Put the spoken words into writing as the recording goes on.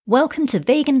Welcome to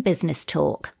Vegan Business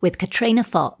Talk with Katrina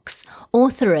Fox,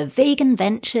 author of Vegan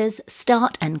Ventures,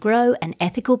 Start and Grow an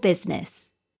Ethical Business.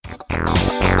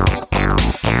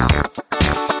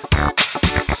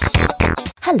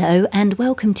 Hello and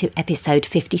welcome to episode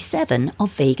 57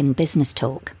 of Vegan Business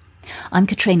Talk. I'm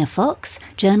Katrina Fox,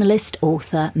 journalist,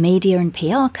 author, media and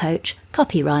PR coach,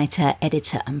 copywriter,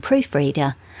 editor and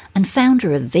proofreader, and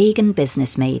founder of Vegan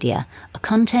Business Media, a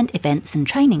content, events and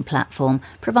training platform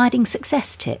providing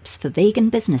success tips for vegan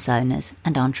business owners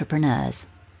and entrepreneurs.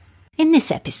 In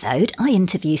this episode, I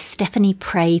interview Stephanie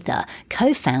Prather,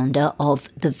 co-founder of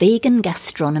the Vegan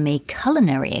Gastronomy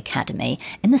Culinary Academy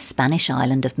in the Spanish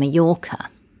island of Mallorca.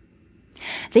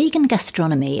 Vegan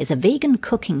Gastronomy is a vegan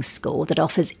cooking school that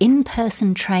offers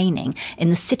in-person training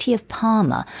in the city of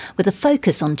Palma with a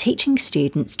focus on teaching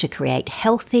students to create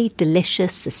healthy,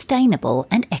 delicious, sustainable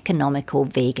and economical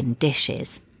vegan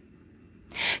dishes.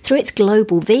 Through its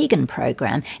global vegan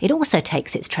program, it also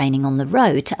takes its training on the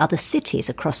road to other cities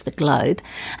across the globe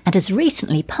and has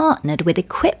recently partnered with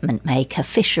equipment maker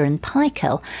Fisher &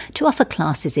 Paykel to offer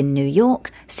classes in New York,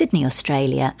 Sydney,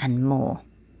 Australia and more.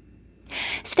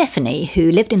 Stephanie,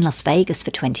 who lived in Las Vegas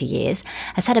for 20 years,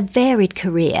 has had a varied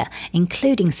career,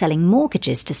 including selling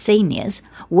mortgages to seniors,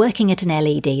 working at an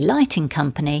LED lighting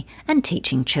company, and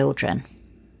teaching children.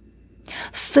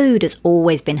 Food has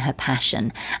always been her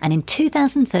passion, and in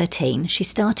 2013 she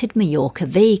started Mallorca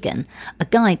Vegan, a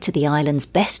guide to the island's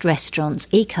best restaurants,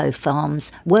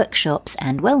 eco-farms, workshops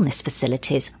and wellness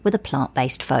facilities with a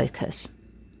plant-based focus.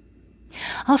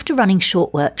 After running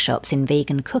short workshops in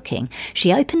vegan cooking,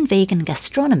 she opened Vegan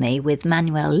Gastronomy with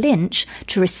Manuel Lynch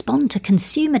to respond to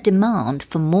consumer demand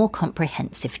for more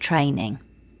comprehensive training.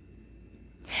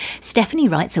 Stephanie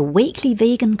writes a weekly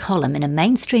vegan column in a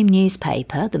mainstream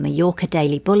newspaper, the Mallorca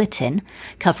Daily Bulletin,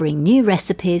 covering new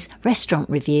recipes, restaurant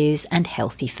reviews and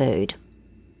healthy food.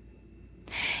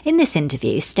 In this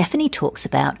interview, Stephanie talks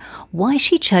about why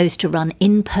she chose to run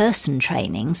in-person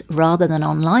trainings rather than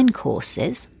online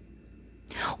courses,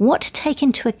 what to take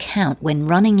into account when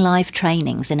running live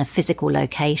trainings in a physical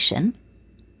location,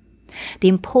 the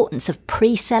importance of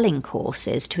pre-selling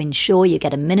courses to ensure you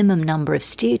get a minimum number of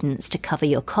students to cover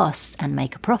your costs and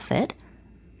make a profit,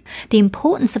 the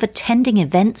importance of attending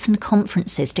events and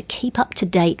conferences to keep up to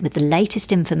date with the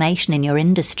latest information in your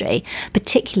industry,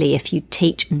 particularly if you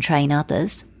teach and train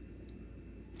others,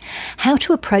 how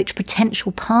to approach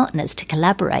potential partners to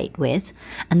collaborate with,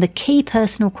 and the key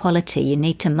personal quality you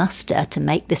need to muster to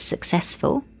make this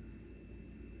successful,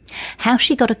 how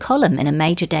she got a column in a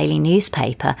major daily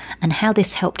newspaper and how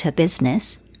this helped her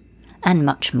business, and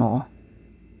much more.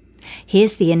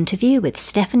 Here's the interview with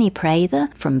Stephanie Prather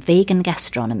from Vegan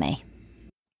Gastronomy.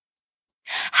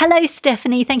 Hello,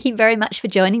 Stephanie. Thank you very much for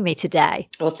joining me today.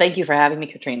 Well, thank you for having me,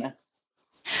 Katrina.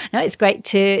 No, it's great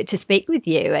to speak with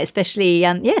you, especially,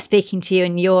 speaking to you,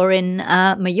 and you're in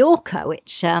Mallorca,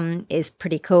 which is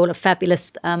pretty cool, a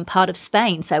fabulous part of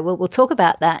Spain. So we'll talk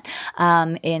about that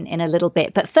in a little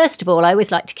bit. But first of all, I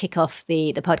always like to kick off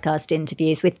the podcast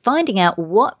interviews with finding out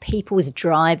what people's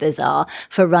drivers are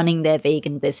for running their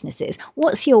vegan businesses.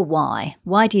 What's your why?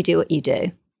 Why do you do what you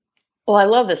do? Well, I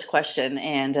love this question.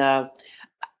 And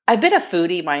I've been a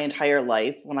foodie my entire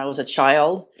life. When I was a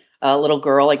child, a little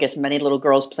girl, I guess many little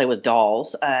girls play with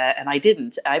dolls, and I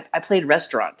didn't. I played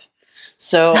restaurant.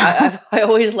 So I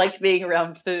always liked being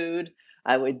around food.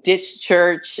 I would ditch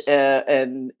church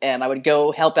and I would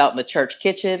go help out in the church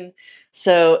kitchen.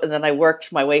 So and then I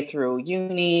worked my way through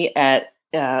uni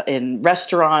in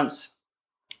restaurants,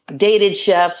 dated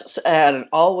chefs, and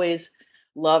always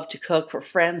loved to cook for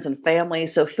friends and family.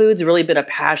 So food's really been a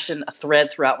passion, a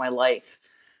thread throughout my life.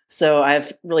 So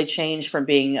I've really changed from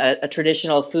being a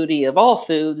traditional foodie of all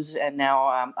foods, and now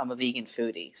I'm a vegan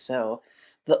foodie. So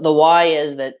the why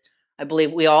is that I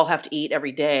believe we all have to eat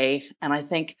every day. And I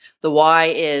think the why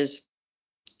is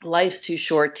life's too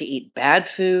short to eat bad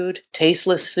food,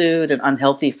 tasteless food, and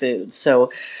unhealthy food.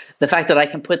 So the fact that I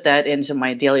can put that into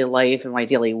my daily life and my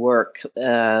daily work,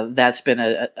 that's been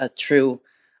a true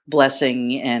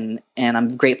blessing, and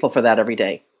I'm grateful for that every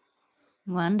day.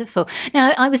 Wonderful.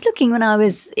 Now, I was looking when I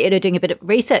was doing a bit of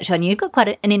research on you. You've got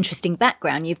quite an interesting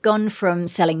background. You've gone from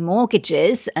selling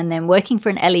mortgages and then working for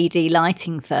an LED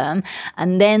lighting firm,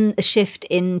 and then a shift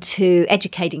into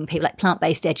educating people, like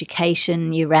plant-based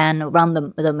education. You run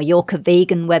the Mallorca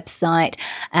Vegan website,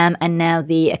 and now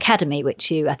the Academy,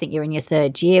 which I think you're in your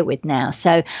third year with now.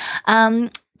 So tell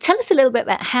us a little bit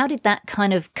about how did that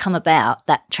kind of come about,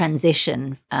 that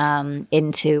transition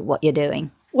into what you're doing?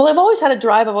 Well, I've always had a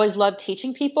drive. I've always loved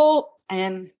teaching people.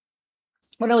 And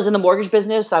when I was in the mortgage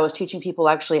business, I was teaching people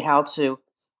actually how to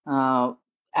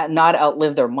not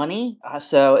outlive their money.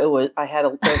 So it was, I had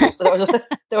a,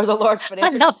 there was a large I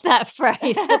financial. love that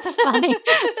phrase. That's funny.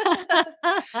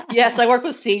 Yes, I work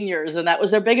with seniors, and that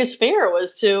was their biggest fear,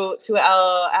 was to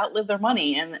outlive their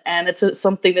money, and it's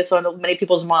something that's on many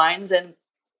people's minds. And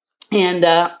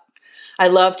I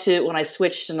love to, when I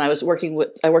switched and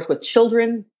I worked with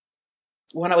children.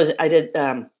 When I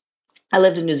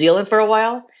lived in New Zealand for a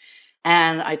while,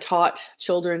 and I taught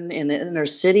children in the inner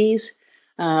cities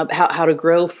how to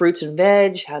grow fruits and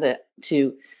veg, how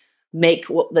to make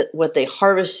what they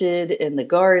harvested in the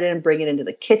garden, bring it into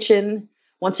the kitchen.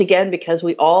 Once again, because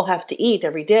we all have to eat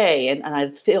every day, and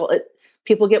I feel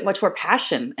people get much more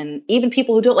passion, and even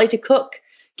people who don't like to cook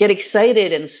get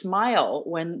excited and smile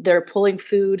when they're pulling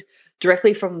food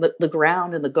directly from the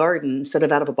ground in the garden instead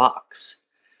of out of a box.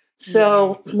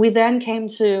 So we then came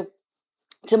to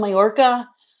Mallorca,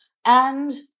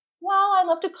 and while I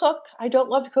love to cook, I don't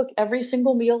love to cook every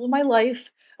single meal of my life.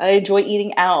 I enjoy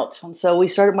eating out. And so we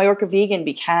started Mallorca Vegan,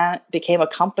 became a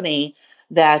company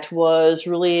that was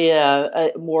really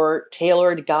a more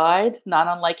tailored guide, not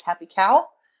unlike Happy Cow,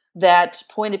 that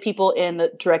pointed people in the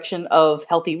direction of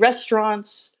healthy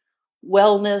restaurants,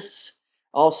 wellness,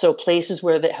 also places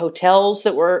where the hotels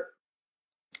that were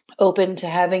open to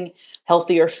having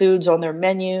healthier foods on their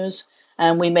menus.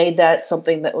 And we made that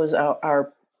something that was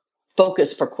our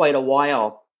focus for quite a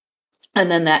while.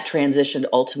 And then that transitioned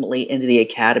ultimately into the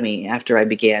academy after I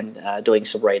began doing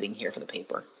some writing here for the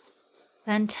paper.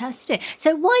 Fantastic.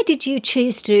 So why did you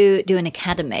choose to do an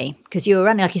academy? Because you were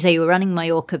running, like you say, you were running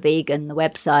Mallorca Vegan, the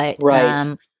website.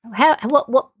 Right.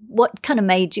 What kind of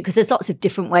made you, because there's lots of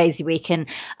different ways we can,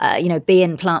 be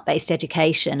in plant-based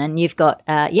education, and you've got,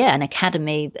 an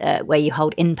academy where you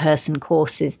hold in-person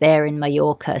courses there in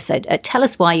Mallorca. So tell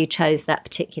us why you chose that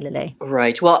particularly.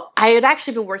 Right. Well, I had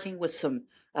actually been working with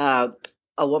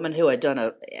a woman who had done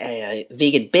a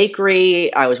vegan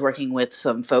bakery. I was working with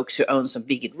some folks who own some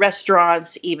vegan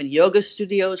restaurants. Even yoga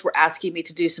studios were asking me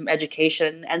to do some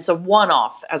education and some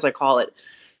one-off, as I call it,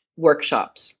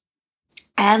 workshops.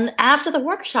 And after the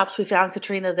workshops, we found,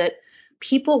 Katrina, that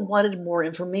people wanted more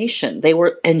information. They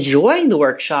were enjoying the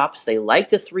workshops. They liked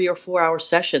the 3 or 4 hour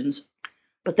sessions,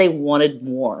 but they wanted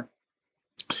more.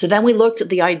 So then we looked at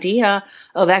the idea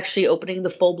of actually opening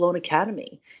the full-blown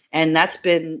academy. And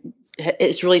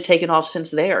it's really taken off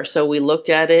since there. So we looked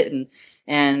at it,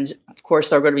 and of course,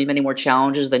 there are going to be many more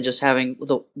challenges than just having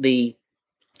the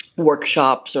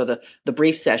workshops or the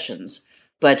brief sessions.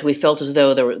 But we felt as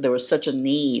though there was such a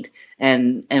need,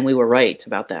 and we were right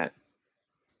about that.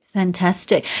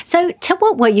 Fantastic. So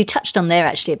you touched on there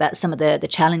actually about some of the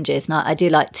challenges, and I do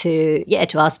like to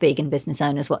ask vegan business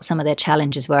owners what some of their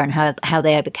challenges were and how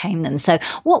they overcame them. So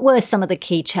what were some of the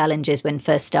key challenges when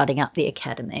first starting up the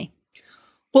academy?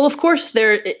 Well, of course,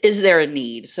 there a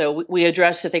need. So we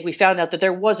addressed, I think we found out that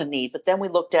there was a need, but then we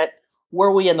looked at,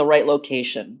 were we in the right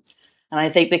location? And I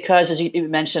think because, as you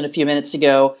mentioned a few minutes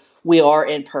ago, we are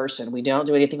in person. We don't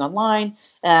do anything online.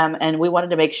 And we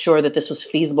wanted to make sure that this was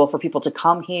feasible for people to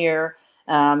come here.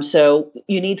 So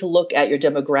you need to look at your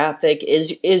demographic.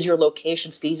 Is your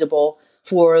location feasible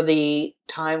for the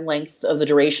time length of the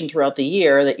duration throughout the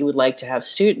year that you would like to have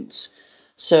students?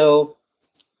 So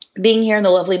being here in the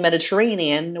lovely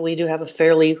Mediterranean, we do have a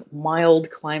fairly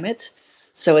mild climate.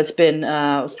 So it's been,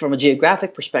 from a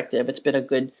geographic perspective, it's been a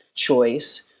good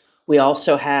choice. We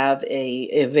also have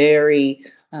a very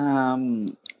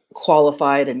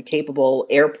qualified and capable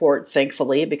airport,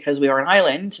 thankfully, because we are an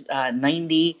island.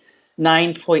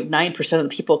 99.9% of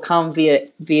the people come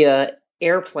via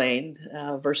airplane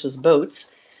versus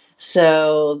boats.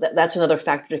 So that's another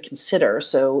factor to consider.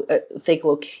 So think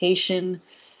location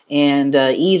and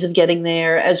ease of getting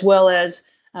there, as well as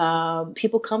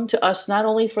people come to us not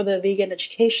only for the vegan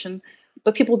education,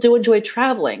 but people do enjoy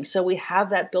traveling. So we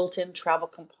have that built-in travel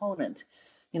component.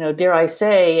 Dare I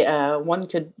say, one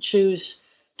could choose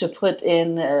to put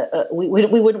in. We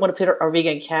wouldn't want to put our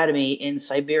vegan academy in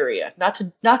Siberia. Not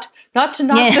to knock not to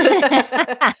knock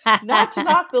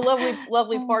the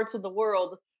lovely parts of the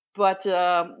world, but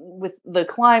with the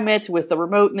climate, with the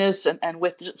remoteness, and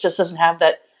with just doesn't have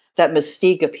that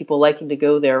mystique of people liking to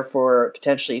go there for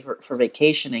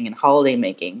vacationing and holiday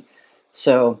making.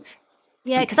 So.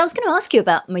 Yeah, because I was going to ask you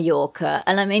about Mallorca.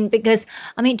 And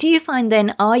do you find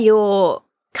then, are your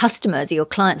customers, your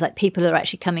clients, like people who are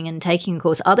actually coming and taking a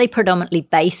course, are they predominantly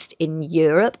based in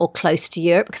Europe or close to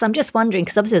Europe? Because I'm just wondering,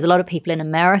 because obviously there's a lot of people in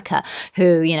America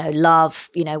who, love,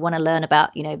 want to learn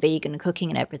about, vegan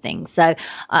cooking and everything. So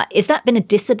has that been a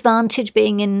disadvantage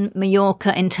being in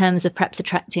Mallorca in terms of perhaps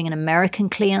attracting an American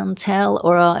clientele?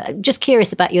 Or just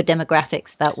curious about your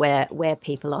demographics, about where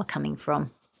people are coming from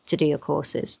to do your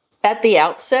courses. At the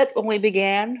outset, when we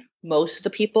began, most of the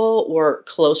people were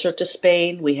closer to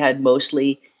Spain. We had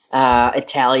mostly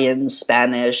Italian,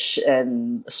 Spanish,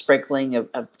 and a sprinkling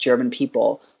of German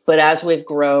people. But as we've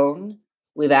grown,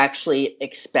 we've actually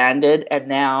expanded, and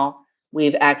now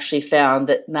we've actually found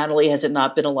that not only has it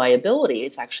not been a liability,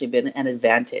 it's actually been an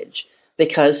advantage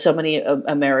because so many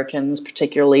Americans,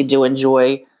 particularly, do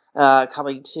enjoy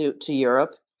coming to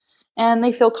Europe, and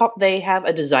they feel they have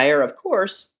a desire, of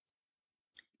course,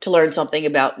 to learn something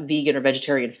about vegan or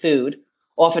vegetarian food.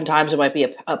 Oftentimes, it might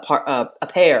be a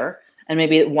pair, and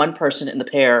maybe one person in the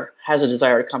pair has a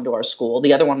desire to come to our school.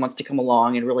 The other one wants to come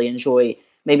along and really enjoy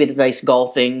maybe the nice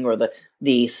golfing or the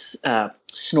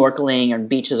snorkeling and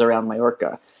beaches around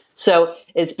Mallorca. So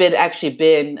it's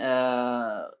been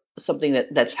something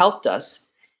that's helped us,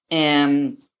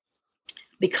 and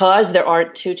because there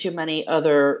aren't too many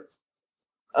other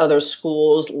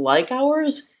schools like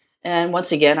ours. And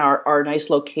once again, our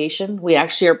nice location, we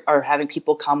actually are having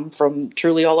people come from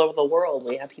truly all over the world.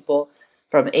 We have people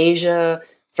from Asia,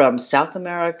 from South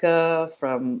America,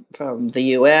 from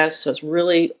the US. So it's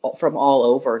really from all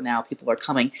over now people are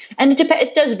coming. And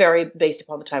it does vary based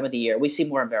upon the time of the year. We see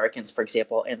more Americans, for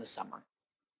example, in the summer.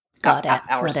 Got it.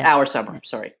 Our summer,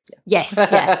 sorry. Yeah. Yes,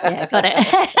 yeah, got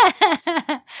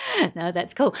it. No,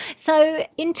 that's cool. So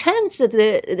in terms of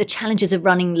the challenges of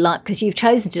running, like, because you've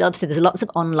chosen to, obviously there's lots of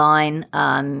online,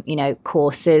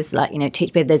 courses, like,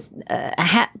 teach me, there's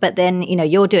but then,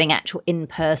 you're doing actual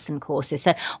in-person courses.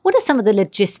 So what are some of the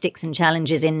logistics and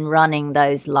challenges in running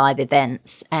those live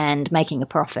events and making a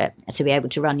profit to be able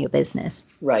to run your business?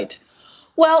 Right.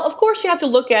 Well, of course, you have to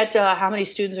look at how many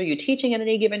students are you teaching at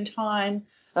any given time.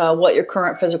 What your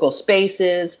current physical space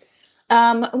is. We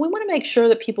want to make sure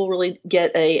that people really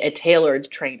get a tailored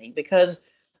training because,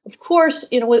 of course,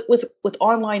 with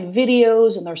online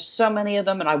videos, and there's so many of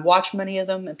them, and I watch many of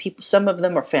them, and some of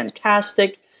them are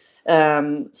fantastic.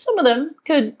 Some of them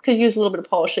could use a little bit of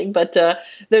polishing, but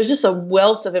there's just a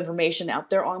wealth of information out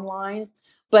there online.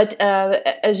 But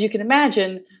as you can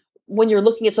imagine, when you're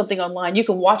looking at something online, you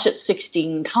can watch it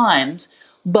 16 times,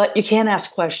 but you can't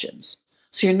ask questions.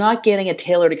 So you're not getting a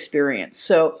tailored experience.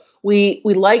 So we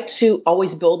like to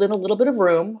always build in a little bit of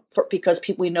room because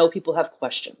we know people have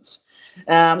questions.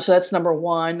 So that's number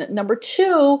one. Number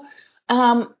two,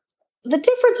 the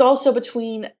difference also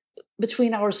between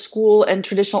our school and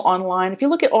traditional online. If you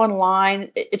look at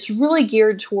online, it's really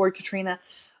geared toward, Katrina,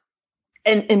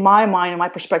 and in my mind, in my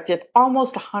perspective,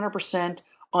 almost 100%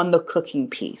 on the cooking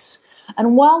piece.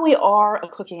 And while we are a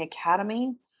cooking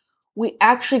academy, we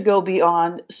actually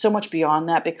go so much beyond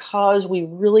that because we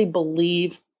really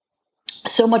believe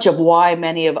so much of why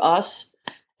many of us,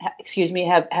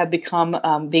 have become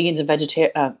vegans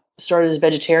and started as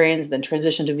vegetarians, then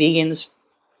transitioned to vegans,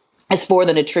 is for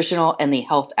the nutritional and the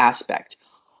health aspect.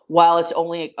 While it's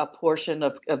only a portion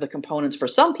of the components for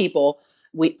some people,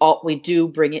 we do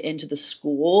bring it into the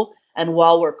school. And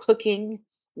while we're cooking,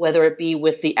 whether it be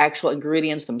with the actual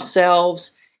ingredients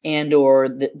themselves, and or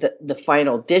the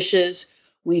final dishes,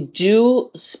 we do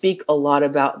speak a lot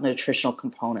about the nutritional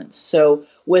components. So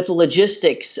with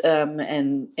logistics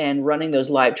and running those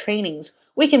live trainings,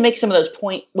 we can make some of those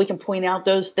we can point out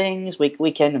those things.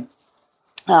 We can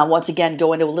once again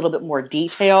go into a little bit more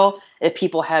detail if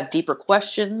people have deeper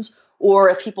questions, or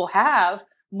if people have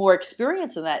more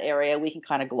experience in that area, we can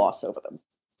kind of gloss over them.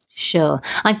 Sure.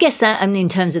 I guess that, in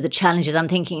terms of the challenges, I'm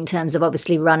thinking in terms of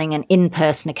obviously running an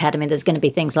in-person academy, there's going to be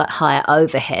things like higher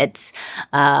overheads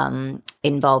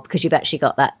involved because you've actually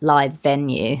got that live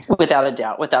venue. Without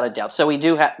a doubt. So we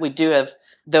do have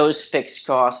those fixed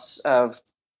costs of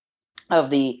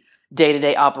the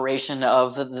day-to-day operation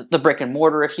of the brick and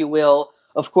mortar, if you will.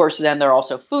 Of course, then there are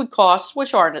also food costs,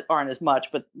 which aren't as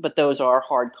much, but those are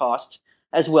hard costs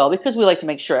as well because we like to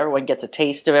make sure everyone gets a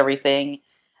taste of everything.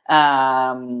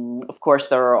 Of course,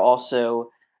 there are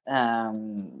also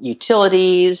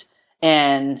utilities,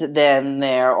 and then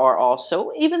there are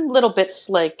also even little bits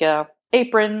like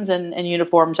aprons and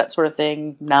uniforms, that sort of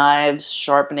thing, knives,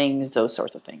 sharpenings, those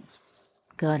sorts of things.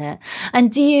 Got it.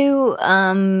 And do you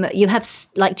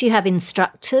have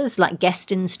instructors, like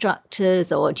guest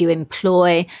instructors, or do you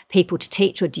employ people to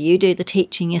teach, or do you do the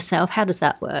teaching yourself? How does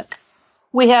that work?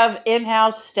 We have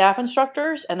in-house staff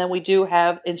instructors, and then we do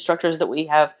have instructors that we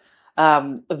have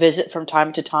visit from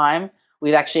time to time.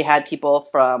 We've actually had people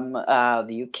from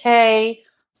the UK,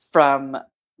 from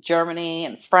Germany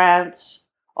and France,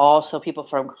 also people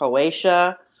from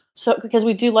Croatia. So because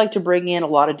we do like to bring in a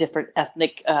lot of different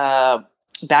ethnic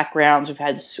backgrounds. We've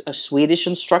had a Swedish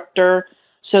instructor.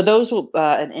 So those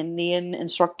an Indian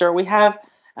instructor. We have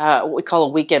what we call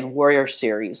a weekend warrior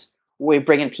series. We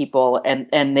bring in people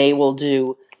and they will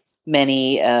do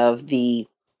many of the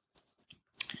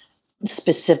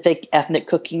specific ethnic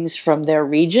cookings from their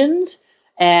regions.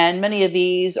 And many of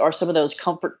these are some of those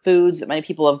comfort foods that many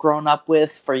people have grown up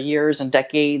with for years and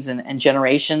decades and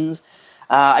generations.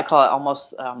 I call it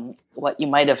almost what you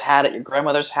might have had at your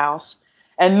grandmother's house.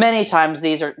 And many times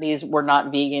these were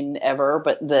not vegan ever,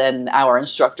 but then our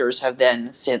instructors have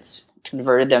then since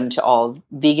converted them to all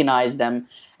veganize them,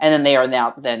 and then they are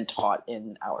now then taught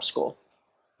in our school.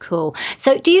 Cool.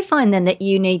 So do you find then that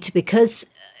you need to, because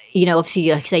obviously,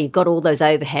 like I say, you've got all those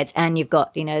overheads and you've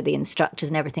got, the instructors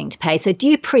and everything to pay. So do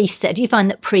you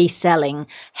find that pre-selling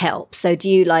helps? So do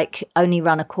you only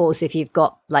run a course if you've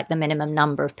got the minimum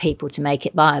number of people to make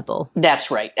it viable?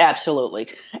 That's right. Absolutely.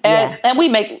 And we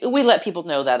let people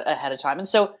know that ahead of time. And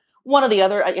so one of the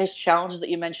other, I guess, challenges that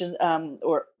you mentioned,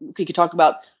 or we could talk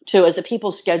about too, is that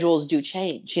people's schedules do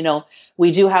change.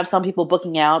 We do have some people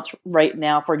booking out right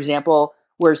now. For example,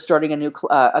 we're starting a new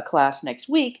a class next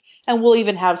week, and we'll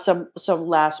even have some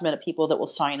last minute people that will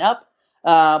sign up.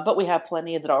 But we have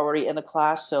plenty that are already in the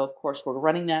class, so of course we're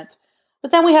running that.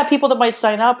 But then we have people that might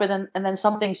sign up, and then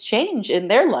some things change in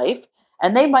their life,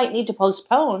 and they might need to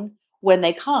postpone when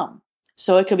they come.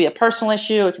 So it could be a personal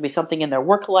issue, it could be something in their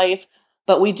work life,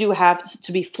 but we do have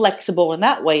to be flexible in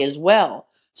that way as well.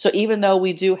 So even though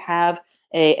we do have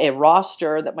a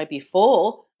roster that might be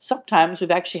full, sometimes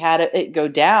we've actually had it go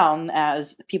down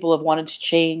as people have wanted to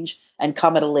change and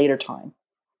come at a later time.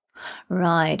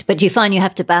 Right. But do you find you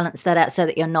have to balance that out so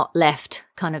that you're not left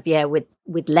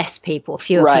with less people,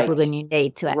 fewer people than you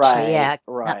need to actually,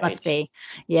 that must be,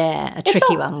 a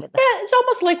tricky one. With that. Yeah, it's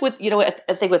almost like with,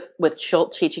 I think with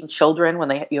teaching children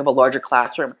when you have a larger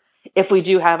classroom. If we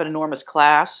do have an enormous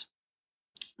class,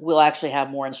 we'll actually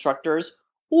have more instructors,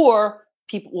 or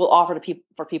people will offer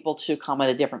for people to come at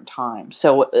a different time.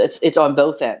 So it's on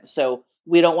both ends. So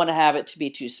we don't want to have it to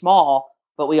be too small,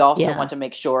 but we also want to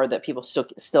make sure that people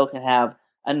still can have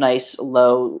a nice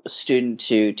low student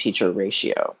to teacher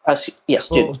ratio.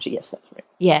 Student to, yes, that's right.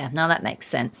 Yeah, no, that makes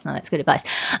sense. No, that's good advice.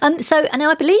 So, and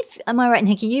I believe, am I right in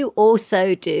thinking you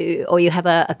also do, or you have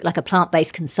a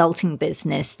plant-based consulting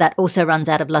business that also runs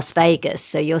out of Las Vegas?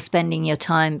 So you're spending your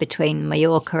time between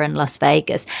Mallorca and Las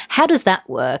Vegas. How does that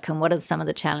work, and what are some of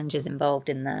the challenges involved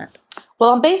in that?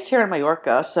 Well, I'm based here in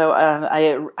Mallorca, so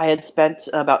I had spent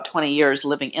about 20 years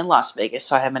living in Las Vegas,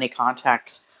 so I have many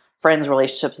contacts, friends,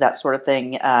 relationships, that sort of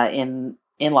thing in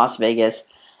Las Vegas.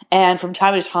 And from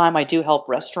time to time, I do help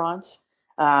restaurants.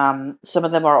 Some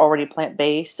of them are already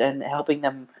plant-based and helping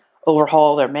them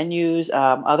overhaul their menus.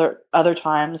 Other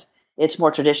times, it's more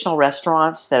traditional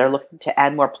restaurants that are looking to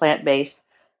add more plant-based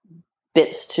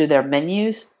bits to their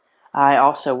menus. I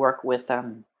also work with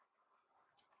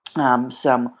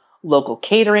some local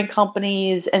catering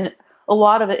companies, and a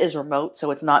lot of it is remote,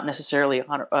 so it's not necessarily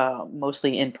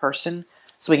mostly in person.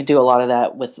 So we can do a lot of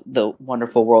that with the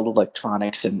wonderful world of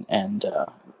electronics and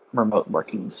remote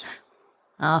workings.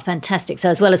 Oh, fantastic. So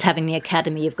as well as having the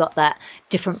academy, you've got that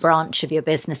different branch of your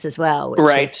business as well, which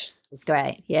is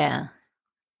great. Yeah.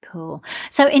 Cool.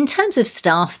 So in terms of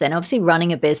staff then, obviously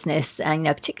running a business and,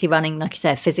 particularly running, like you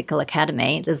say, a physical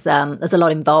academy, there's a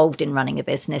lot involved in running a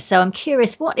business. So I'm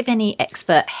curious, what, if any,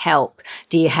 expert help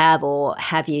do you have or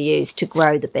have you used to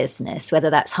grow the business, whether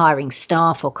that's hiring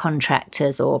staff or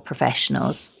contractors or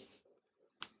professionals?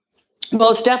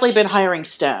 Well, it's definitely been hiring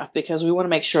staff, because we want to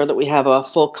make sure that we have a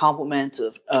full complement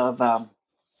of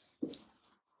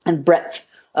and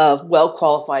breadth of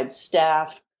well-qualified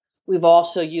staff. We've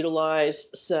also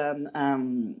utilized some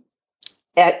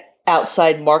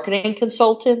outside marketing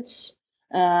consultants,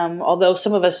 although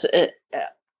some of us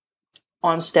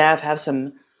on staff have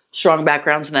some strong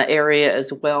backgrounds in that area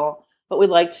as well. But we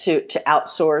like to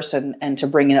outsource and to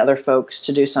bring in other folks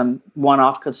to do some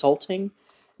one-off consulting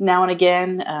now and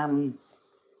again.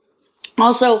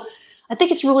 Also, I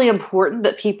think it's really important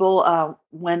that people,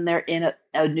 when they're in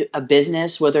a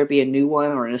business, whether it be a new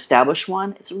one or an established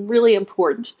one, it's really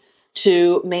important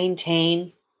to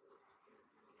maintain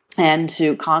and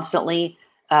to constantly,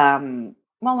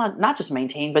 not just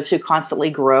maintain, but to constantly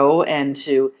grow and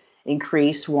to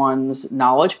increase one's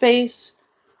knowledge base.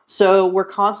 So we're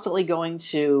constantly going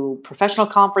to professional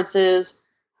conferences.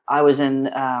 I was in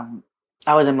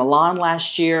Milan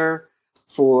last year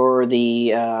for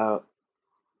the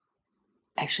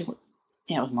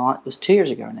it was 2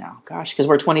 years ago now. Gosh, because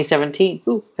we're 2017.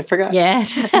 Ooh, I forgot. Yeah.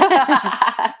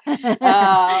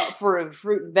 For a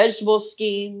fruit and vegetable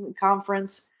scheme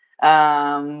conference.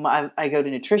 I go to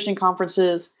nutrition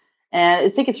conferences, and I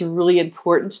think it's really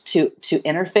important to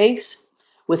interface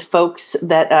with folks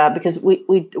that because we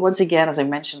once again, as I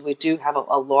mentioned, we do have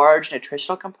a large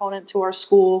nutritional component to our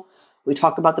school. We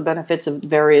talk about the benefits of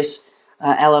various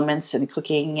elements in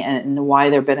cooking and why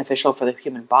they're beneficial for the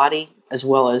human body, as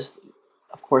well as,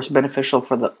 of course, beneficial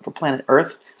for planet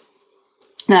Earth.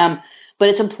 But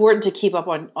it's important to keep up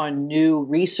on new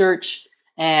research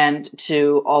and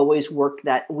to always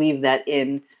weave that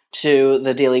in to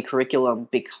the daily curriculum,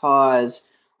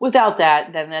 because without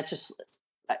that, then that's just,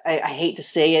 I hate to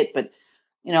say it, but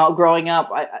growing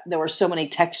up, there were so many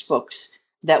textbooks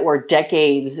that were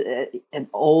decades and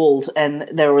old, and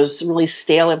there was really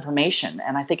stale information.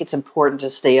 And I think it's important to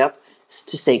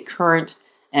stay current,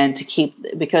 and to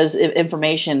keep, because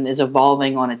information is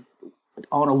evolving on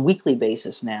a weekly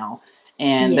basis now,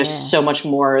 and there's so much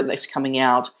more that's coming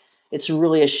out. It's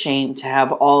really a shame to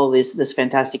have all of this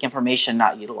fantastic information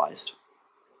not utilized.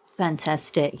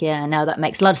 Fantastic. Yeah, no, that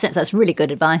makes a lot of sense. That's really good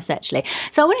advice, actually.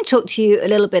 So I want to talk to you a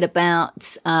little bit about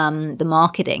the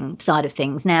marketing side of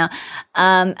things now.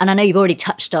 And I know you've already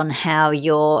touched on how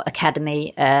your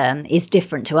academy is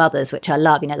different to others, which I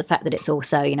love. The fact that it's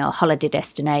also, a holiday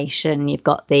destination. You've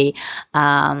got the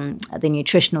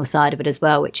nutritional side of it as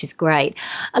well, which is great.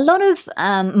 A lot of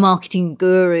marketing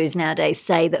gurus nowadays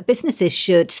say that businesses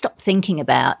should stop thinking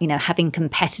about, having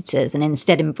competitors, and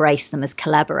instead embrace them as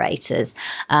collaborators.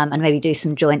 And maybe do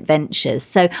some joint ventures.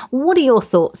 So what are your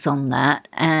thoughts on that?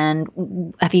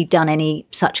 And have you done any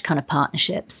such kind of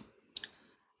partnerships?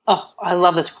 Oh, I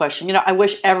love this question. I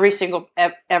wish every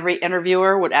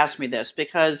interviewer would ask me this,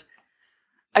 because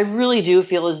I really do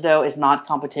feel as though it's not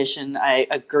competition. I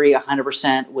agree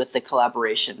 100% with the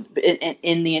collaboration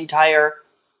in the entire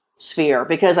sphere,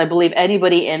 because I believe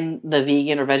anybody in the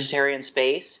vegan or vegetarian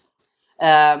space,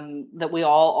 that we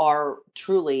all are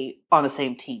truly on the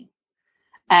same team.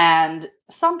 And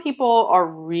some people are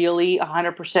really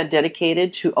 100%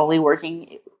 dedicated to only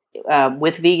working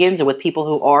with vegans and with people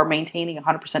who are maintaining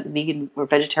 100% vegan or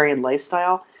vegetarian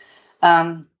lifestyle.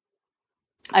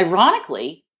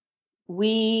 Ironically,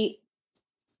 we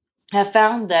have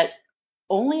found that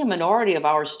only a minority of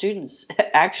our students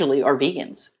actually are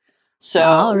vegans.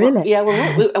 So, really? we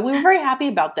were very happy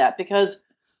about that, because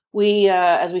we,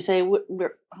 as we say,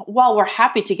 while we're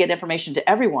happy to get information to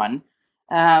everyone,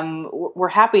 we're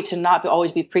happy to not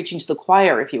always be preaching to the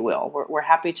choir, if you will. We're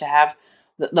happy to have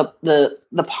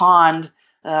the pond,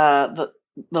 the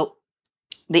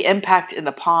impact in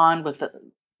the pond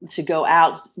to go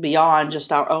out beyond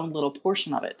just our own little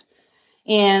portion of it.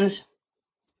 And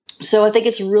so I think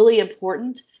it's really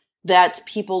important that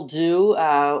people do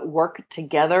work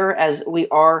together, as we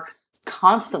are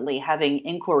constantly having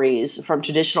inquiries from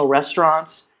traditional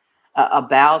restaurants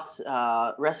about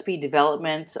recipe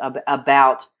development,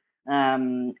 about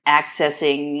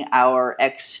accessing our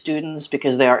ex-students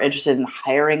because they are interested in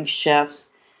hiring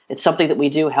chefs. It's something that we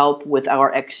do help with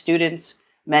our ex-students.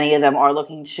 Many of them are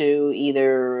looking to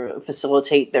either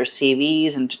facilitate their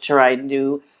CVs and to try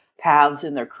new paths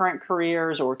in their current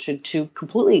careers, or to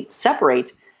completely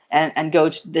separate and go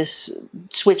to this,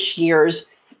 switch gears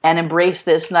and embrace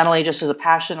this not only just as a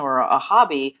passion or a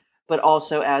hobby, but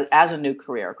also as a new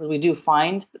career. Because we do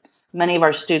find many of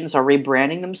our students are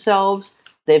rebranding themselves.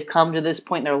 They've come to this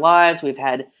point in their lives. We've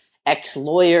had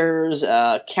ex-lawyers,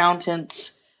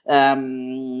 accountants,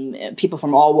 people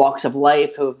from all walks of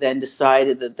life who have then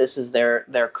decided that this is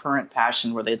their current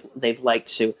passion, where they've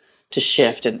liked to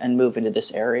shift and move into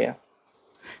this area.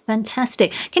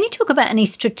 Fantastic. Can you talk about any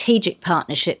strategic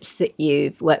partnerships that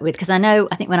you've worked with? Because I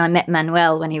think when I met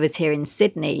Manuel when he was here in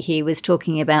Sydney, he was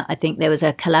talking about, I think there was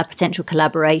a potential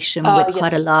collaboration with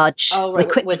quite a large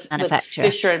equipment manufacturer.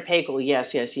 With Fisher and Paykel,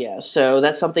 yes. So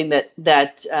that's something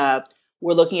that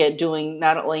we're looking at doing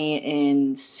not only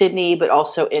in Sydney, but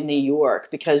also in New York,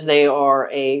 because they are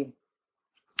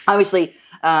obviously,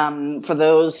 for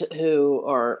those who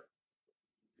are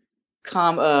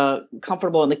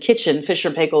comfortable in the kitchen, Fisher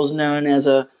 & Paykel is known as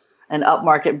an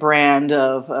upmarket brand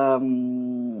of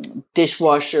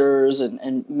dishwashers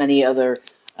and many other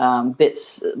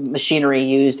machinery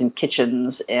used in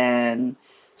kitchens. And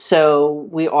so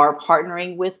we are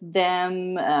partnering with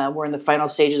them. We're in the final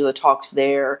stages of the talks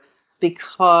there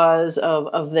because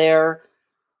of their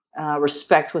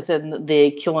respect within the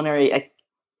culinary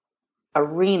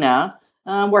arena.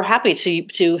 We're happy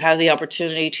to have the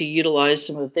opportunity to utilize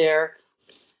some of their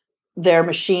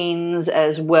machines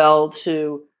as well,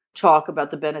 to talk about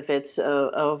the benefits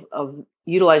of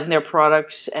utilizing their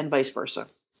products and vice versa.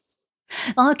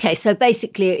 Okay, so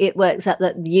basically it works out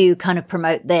that you kind of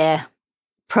promote their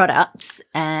products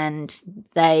and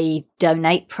they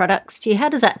donate products to you. How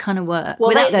does that kind of work? Well,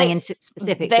 without going into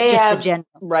specifics, just the general.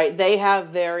 Right, they have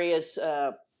various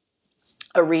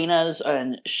arenas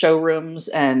and showrooms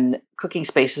and cooking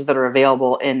spaces that are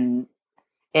available in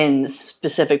in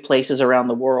specific places around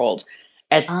the world.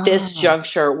 At this Ah,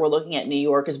 juncture, we're looking at New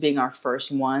York as being our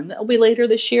first one. That'll be later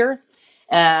this year,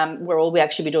 where we'll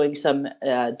actually be doing some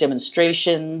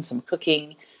demonstrations, some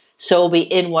cooking. So we'll be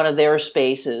in one of their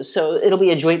spaces. So it'll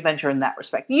be a joint venture in that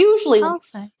respect. Usually, oh,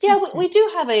 yeah, fantastic. we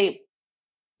do have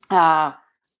uh,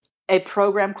 a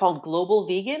program called Global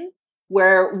Vegan,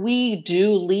 where we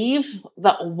do leave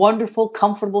that wonderful,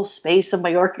 comfortable space in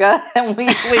Mallorca, and we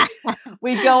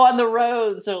go on the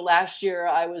road. So last year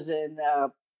I was in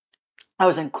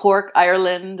Cork,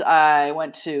 Ireland. I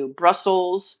went to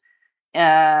Brussels.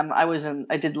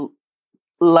 I did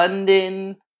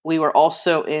London. We were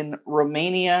also in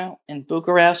Romania, in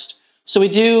Bucharest. So we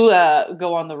do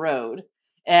go on the road.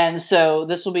 And so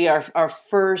this will be our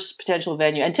first potential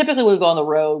venue. And typically when we go on the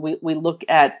road, we look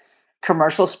at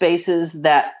commercial spaces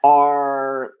that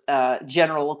are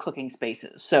general cooking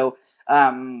spaces. So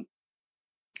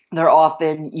they're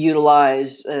often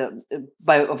utilized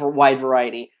by a wide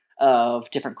variety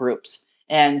of different groups.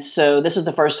 And so this is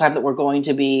the first time that we're going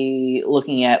to be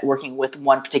looking at working with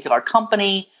one particular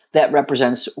company that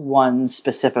represents one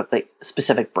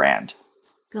specific brand.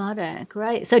 Got it.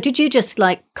 Great. So did you just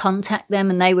like contact them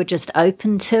and they were just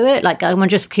open to it? Like, I'm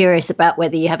just curious about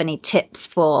whether you have any tips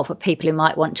for people who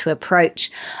might want to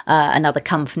approach another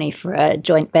company for a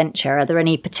joint venture. Are there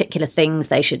any particular things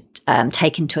they should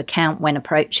take into account when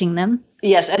approaching them?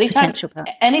 Yes, Potential.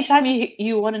 anytime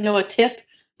you want to know a tip,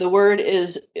 the word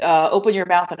is open your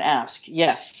mouth and ask.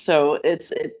 Yes. So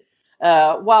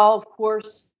while of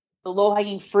course the low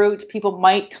hanging fruit, people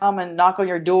might come and knock on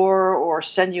your door or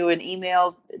send you an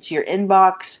email to your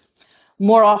inbox.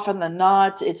 More often than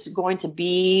not, it's going to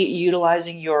be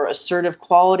utilizing your assertive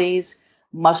qualities,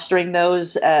 mustering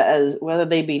those as whether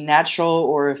they be natural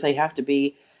or if they have to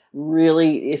be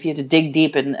really, if you have to dig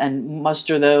deep and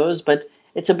muster those. But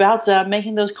it's about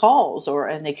making those calls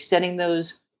and extending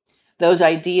those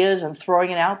ideas and throwing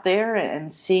it out there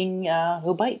and seeing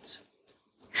who bites.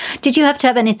 Did you have to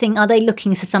have anything? Are they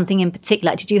looking for something in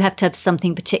particular? Did you have to have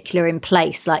something particular in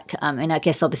place? Like, and I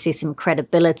guess obviously some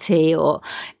credibility, or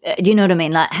do you know what I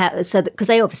mean? Like, how? So because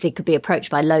they obviously could be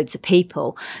approached by loads of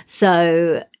people.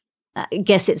 So I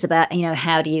guess it's about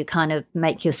how do you kind of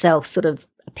make yourself sort of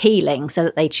appealing so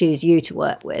that they choose you to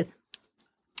work with?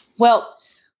 Well,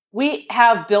 we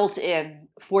have built in,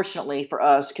 fortunately for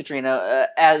us, Katrina,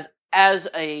 as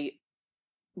a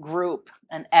group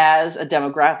and as a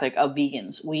demographic of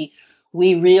vegans, we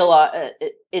realize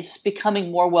it's becoming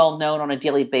more well known on a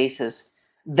daily basis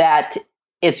that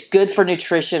it's good for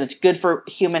nutrition, it's good for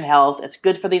human health, it's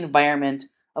good for the environment.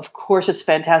 Of course, it's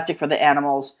fantastic for the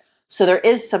animals. So there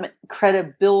is some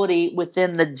credibility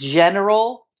within the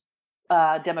general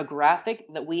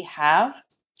demographic that we have.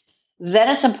 Then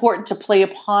it's important to play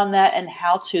upon that and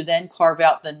how to then carve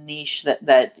out the niche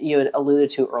that you had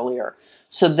alluded to earlier.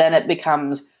 So then it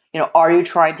becomes, are you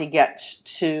trying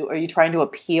to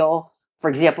appeal, for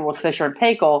example, with Fisher and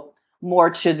Paykel, more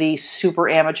to the super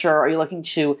amateur? Are you looking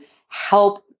to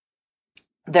help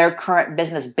their current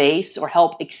business base or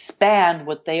help expand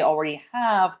what they already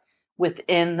have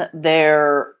within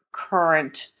their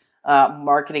current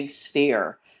marketing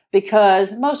sphere?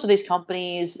 Because most of these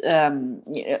companies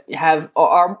that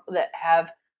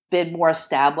have been more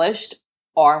established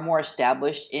are more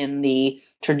established in the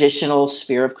traditional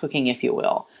sphere of cooking, if you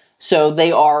will. So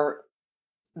if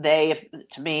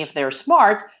they're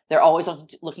smart, they're always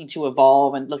looking to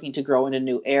evolve and looking to grow into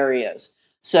new areas.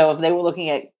 So if they were looking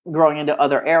at growing into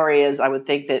other areas, I would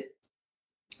think that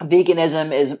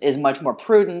veganism is much more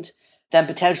prudent than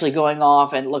potentially going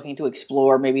off and looking to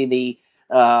explore maybe the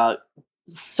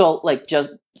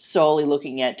just solely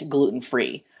looking at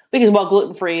gluten-free. Because while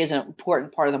gluten-free is an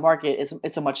important part of the market,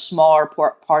 it's a much smaller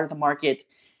part of the market.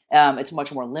 It's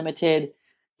much more limited,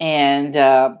 and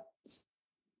dare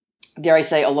I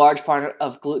say, a large part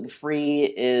of gluten-free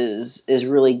is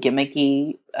really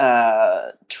gimmicky,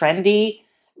 trendy.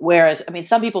 Whereas,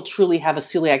 some people truly have a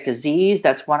celiac disease.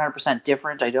 That's 100%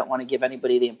 different. I don't want to give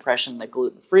anybody the impression that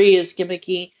gluten-free is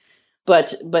gimmicky.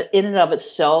 But in and of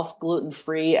itself,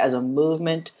 gluten-free as a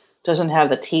movement doesn't have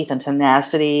the teeth and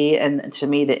tenacity, and to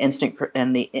me, the instinct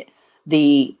and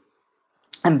the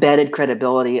embedded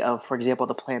credibility of, for example,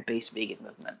 the plant-based vegan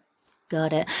movement.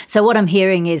 Got it. So what I'm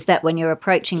hearing is that when you're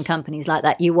approaching companies like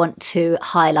that, you want to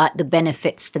highlight the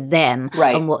benefits for them,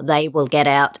 right, and what they will get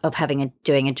out of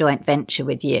doing a joint venture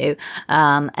with you,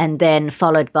 and then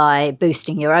followed by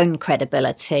boosting your own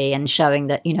credibility and showing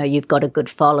that you've got a good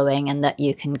following and that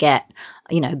you can get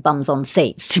bums on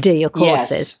seats to do your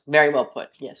courses. Yes, very well put.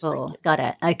 Yes, thank Oh, you. got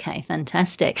it. Okay,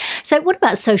 fantastic. So what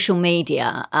about social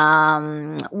media?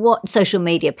 What social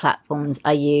media platforms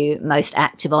are you most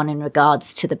active on in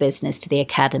regards to the business, to the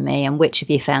academy, and which have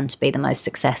you found to be the most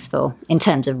successful in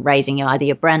terms of raising either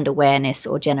your brand awareness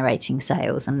or generating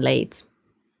sales and leads?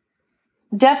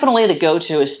 Definitely the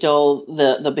go-to is still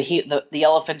the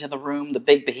elephant in the room, the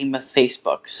big behemoth,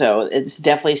 Facebook. So it's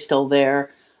definitely still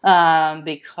there,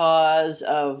 because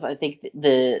of, I think,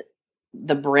 the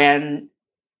brand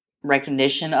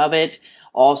recognition of it,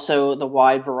 also the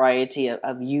wide variety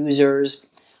of users.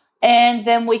 And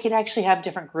then we can actually have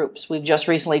different groups. We've just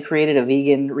recently created a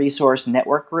vegan resource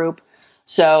network group,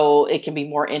 so it can be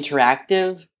more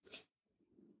interactive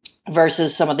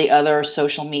versus some of the other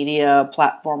social media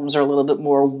platforms are a little bit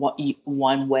more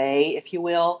one way, if you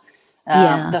will.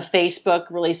 Yeah. The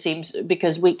Facebook really seems,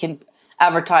 because we can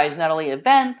advertise not only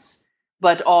events,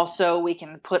 but also we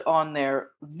can put on their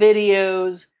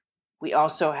videos. We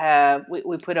also have,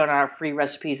 we put on our free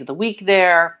recipes of the week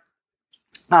there.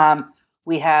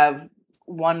 We have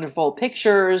wonderful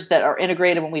pictures that are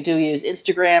integrated when we do use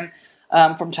Instagram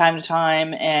from time to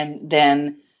time. And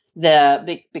then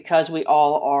because we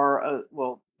all are,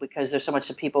 because there's so much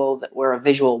of people that we're a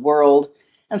visual world,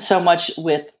 and so much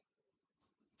with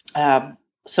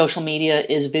social media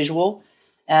is visual.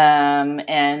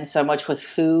 And so much with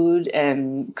food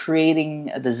and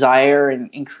creating a desire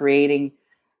and creating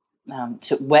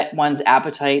to whet one's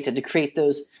appetite and to create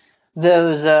those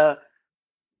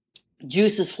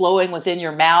juices flowing within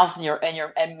your mouth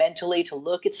and mentally to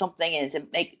look at something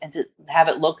and to have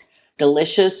it look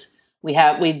delicious. We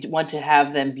want to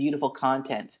have them beautiful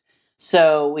content.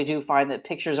 So we do find that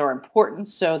pictures are important.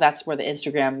 So that's where the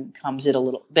Instagram comes in a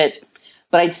little bit.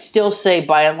 But I'd still say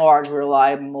by and large, we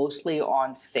rely mostly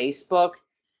on Facebook.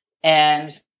 And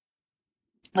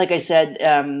like I said,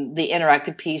 the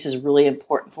interactive piece is really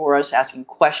important for us, asking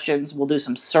questions. We'll do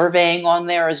some surveying on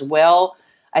there as well.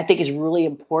 I think is really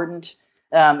important.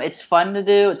 It's fun to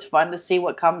do. It's fun to see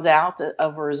what comes out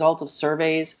of a result of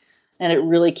surveys. And it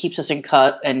really keeps us in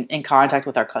contact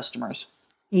with our customers.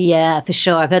 Yeah, for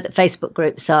sure. I've heard that Facebook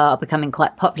groups are becoming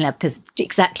quite popular because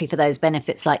exactly for those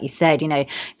benefits, like you said,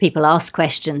 people ask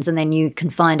questions and then you can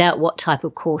find out what type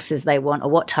of courses they want or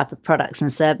what type of products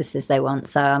and services they want.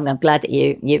 So I'm glad that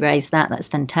you raised that. That's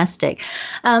fantastic.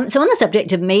 So on the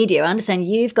subject of media, I understand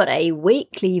you've got a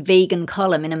weekly vegan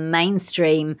column in a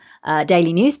mainstream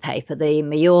daily newspaper, the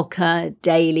Mallorca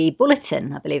Daily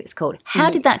Bulletin, I believe it's called.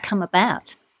 How did that come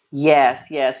about? Yes.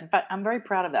 In fact, I'm very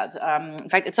proud of that. In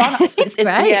fact, it's on.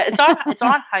 It's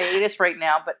on hiatus right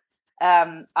now. But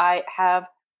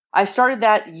I started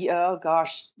that. Oh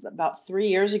gosh, about 3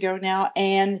 years ago now.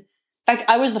 And in fact,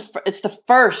 it's the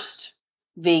first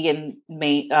vegan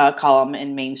column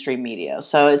in mainstream media.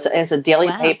 So it's a daily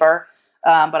paper.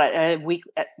 But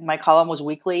my column was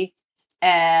weekly,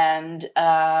 and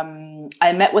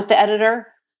I met with the editor.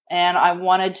 And I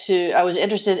was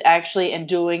interested actually in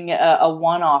doing a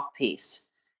one-off piece.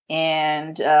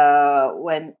 And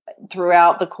when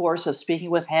throughout the course of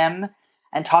speaking with him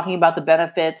and talking about the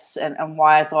benefits and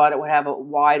why I thought it would have a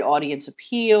wide audience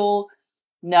appeal,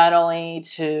 not only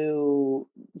to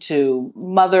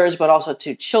mothers, but also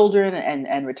to children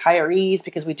and retirees,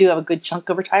 because we do have a good chunk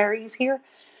of retirees here.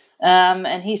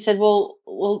 And he said, well,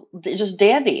 just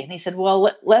dandy. And he said, well,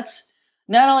 let's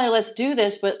do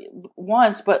this, but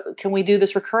can we do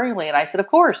this recurringly? And I said, of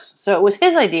course. So it was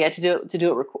his idea to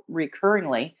do it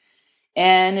recurringly,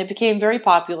 and it became very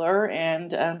popular.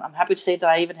 And I'm happy to say that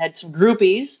I even had some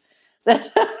groupies.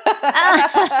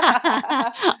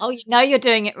 Oh, you're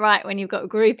doing it right when you've got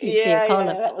groupies for your column.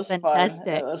 Yeah, that was fantastic.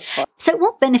 Fun. That was fun. So,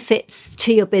 what benefits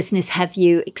to your business have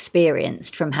you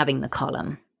experienced from having the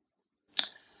column?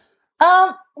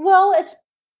 Well, it's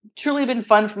truly been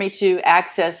fun for me to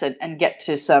access and get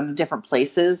to some different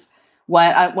places.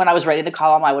 When I was writing the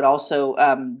column, I would also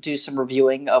do some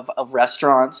reviewing of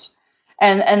restaurants,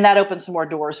 and that opened some more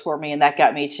doors for me, and that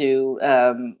got me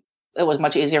to. It was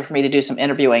much easier for me to do some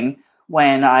interviewing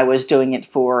when I was doing it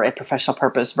for a professional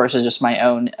purpose versus just my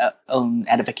own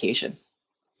edification.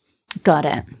 Got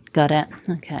it.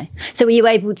 Okay. So were you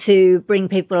able to bring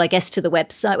people, I guess, to the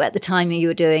website at the time you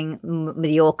were doing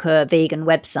Mallorca vegan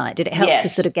website? Did it help to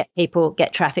sort of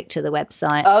get traffic to the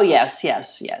website? Oh, yes.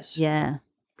 Yeah.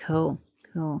 Cool.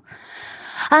 So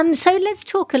let's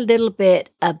talk a little bit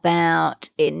about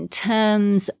in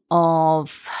terms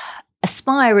of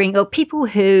aspiring or people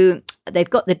who they're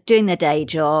doing their day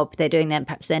job, they're doing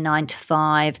perhaps their 9 to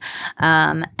 5,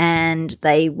 and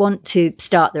they want to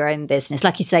start their own business.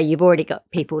 Like you say, you've already got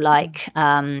people like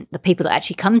the people that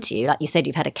actually come to you. Like you said,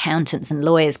 you've had accountants and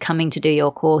lawyers coming to do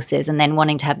your courses and then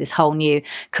wanting to have this whole new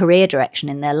career direction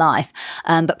in their life.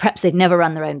 But perhaps they've never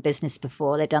run their own business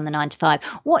before. They've done the 9 to 5.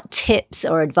 What tips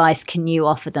or advice can you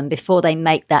offer them before they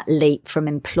make that leap from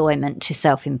employment to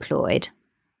self-employed?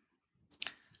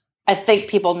 I think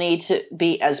people need to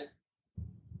be as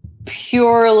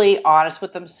purely honest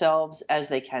with themselves as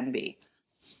they can be.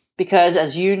 Because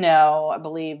as you know, I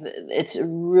believe it's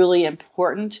really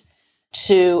important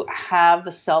to have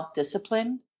the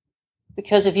self-discipline.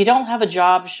 Because if you don't have a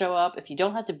job show up, if you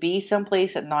don't have to be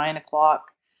someplace at 9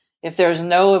 o'clock, if there's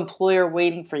no employer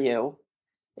waiting for you,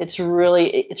 it's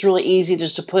really easy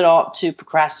just to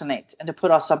procrastinate and to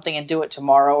put off something and do it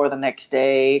tomorrow or the next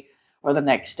day or the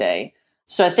next day.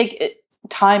 So I think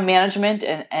time management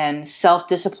and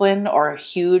self-discipline are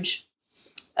huge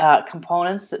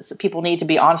components that people need to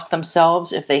be honest with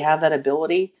themselves if they have that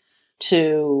ability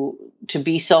to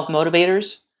be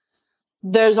self-motivators.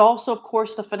 There's also, of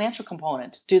course, the financial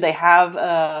component. Do they have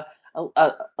a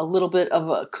little bit of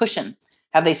a cushion?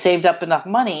 Have they saved up enough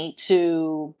money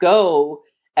to go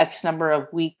X number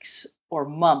of weeks or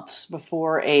months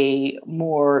before a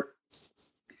more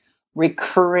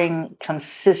recurring,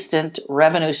 consistent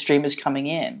revenue stream is coming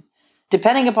in?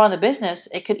 Depending upon the business,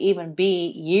 it could even be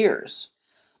years.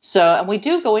 So, and we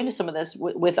do go into some of this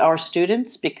with our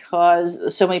students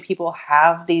because so many people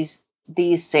have these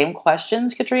same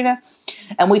questions, Katrina.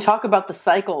 And we talk about the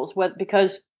cycles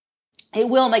because it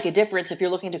will make a difference if you're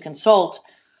looking to consult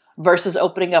versus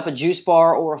opening up a juice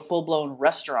bar or a full-blown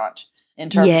restaurant in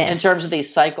terms of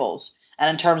these cycles and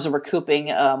in terms of recouping.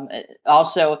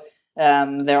 There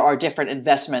are different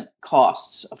investment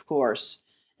costs, of course.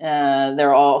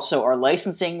 There also are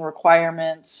licensing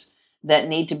requirements that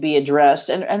need to be addressed.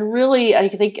 And really, I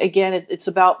think, again, it's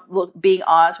about being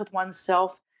honest with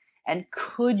oneself. And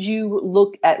could you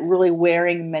look at really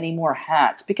wearing many more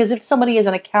hats? Because if somebody is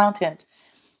an accountant,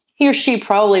 he or she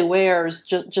probably wears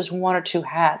just one or two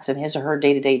hats in his or her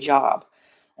day-to-day job.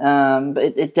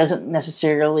 But it doesn't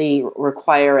necessarily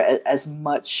require as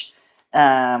much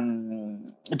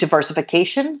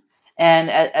diversification and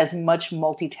as much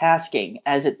multitasking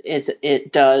as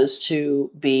it does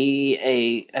to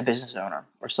be a business owner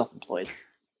or self-employed.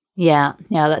 Yeah,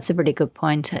 that's a really good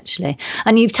point, actually.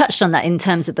 And you've touched on that in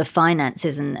terms of the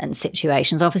finances and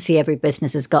situations. Obviously, every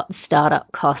business has got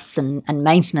startup costs and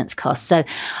maintenance costs. So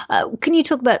can you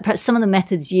talk about perhaps some of the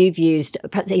methods you've used,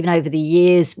 perhaps even over the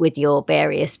years with your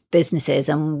various businesses,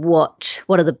 and what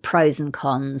are the pros and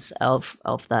cons of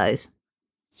those?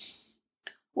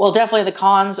 Well, definitely the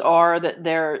cons are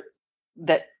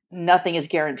that nothing is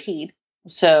guaranteed.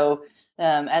 So,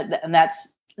 and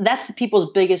that's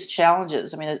people's biggest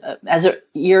challenges. I mean,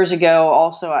 years ago,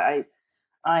 also I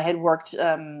had worked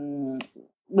within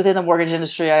the mortgage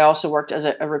industry. I also worked as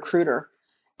a recruiter,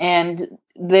 and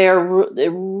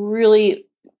it really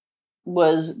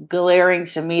was glaring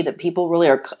to me that people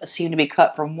really seem to be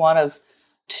cut from one of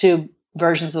two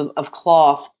versions of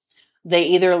cloth. They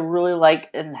either really like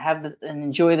and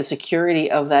enjoy the security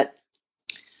of that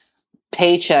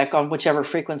paycheck on whichever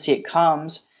frequency it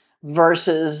comes,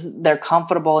 versus they're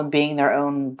comfortable in being their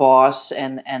own boss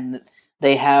and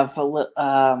they have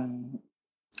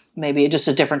maybe just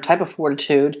a different type of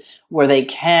fortitude where they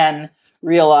can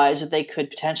realize that they could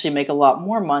potentially make a lot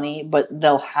more money, but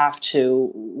they'll have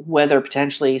to weather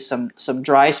potentially some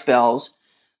dry spells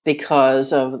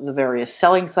because of the various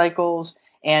selling cycles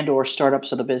and or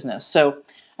startups of the business. So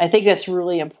I think that's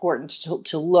really important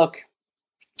to look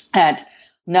at.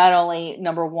 Not only,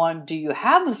 number one, do you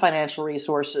have the financial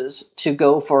resources to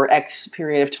go for X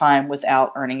period of time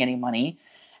without earning any money?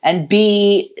 And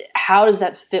B, how does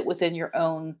that fit within your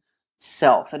own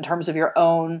self in terms of your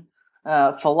own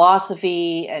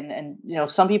philosophy? And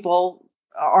some people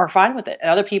are fine with it, and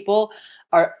other people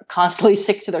are constantly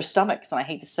sick to their stomachs. And I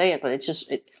hate to say it, but it's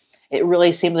just it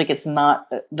really seems like it's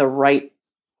not the right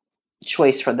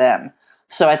choice for them.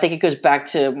 So I think it goes back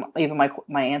to even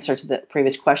my answer to the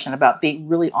previous question about being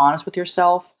really honest with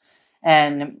yourself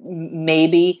and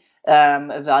maybe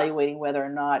evaluating whether or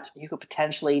not you could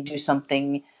potentially do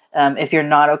something if you're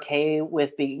not okay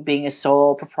with being a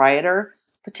sole proprietor,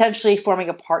 potentially forming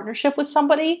a partnership with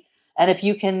somebody. And if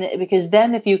you can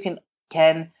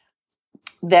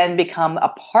then become a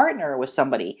partner with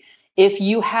somebody. If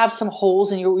you have some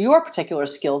holes in your particular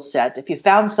skill set, if you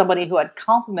found somebody who had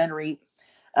complementary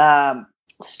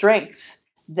strengths,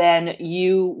 then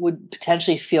you would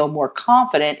potentially feel more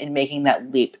confident in making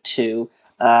that leap to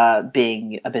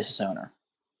being a business owner.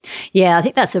 Yeah, I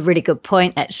think that's a really good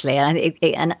point, actually.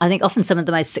 And I think often some of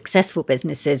the most successful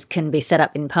businesses can be set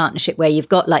up in partnership where you've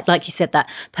got, like you said, that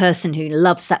person who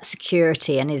loves that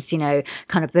security and is,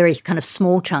 kind of very kind of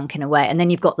small chunk in a way. And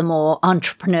then you've got the more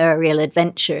entrepreneurial,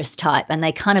 adventurous type, and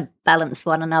they kind of balance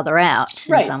one another out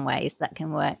in some ways. That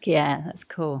can work. Yeah, that's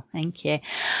cool. Thank you.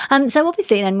 So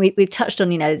obviously, then we've touched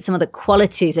on, some of the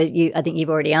qualities that I think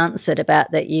you've already answered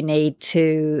about that you need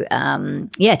to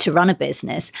run a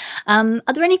business. Are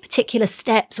there any particular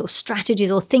steps or strategies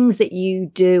or things that you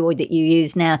do or that you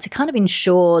use now to kind of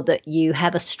ensure that you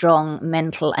have a strong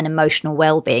mental and emotional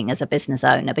well-being as a business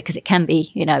owner? Because it can be,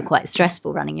 quite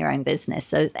stressful running your own business.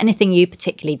 So anything you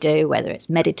particularly do, whether it's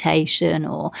meditation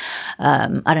or, I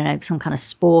don't know, some kind of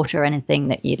sport or anything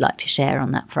that you'd like to share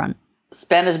on that front?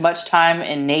 Spend as much time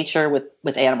in nature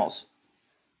with animals.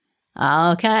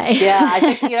 Okay. Yeah,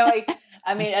 I think,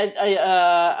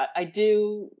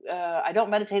 I don't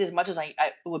meditate as much as I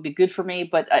would be good for me,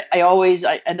 but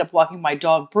I end up walking my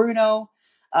dog Bruno.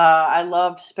 I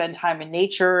love to spend time in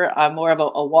nature. I'm more of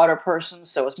a water person,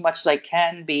 so as much as I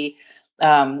can be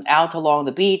out along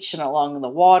the beach and along the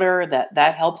water,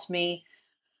 that helps me.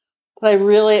 But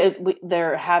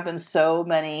there have been so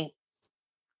many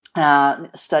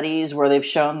studies where they've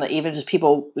shown that even just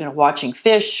people, watching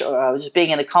fish or just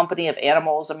being in the company of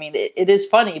animals. I mean, it is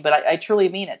funny, but I truly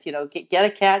mean it. Get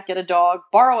a cat, get a dog,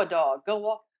 borrow a dog, go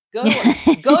walk, go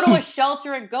to a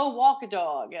shelter and go walk a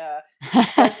dog.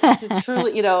 It's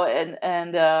truly,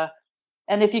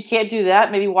 and if you can't do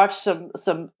that, maybe watch some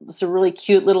really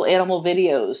cute little animal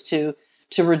videos to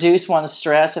reduce one's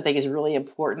stress. I think is really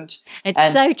important.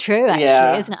 It's so true,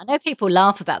 actually, isn't it? I know people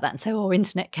laugh about that and say,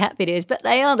 internet cat videos, but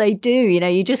they do,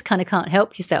 you just kind of can't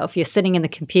help yourself. You're sitting in the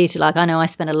computer. Like, I know I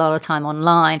spend a lot of time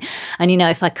online, and,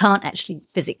 if I can't actually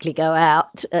physically go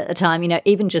out at a time,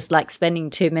 even just like spending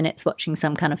 2 minutes watching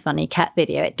some kind of funny cat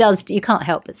video, you can't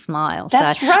help but smile.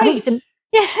 That's right.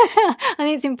 I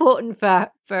think it's important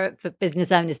for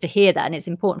business owners to hear that, and it's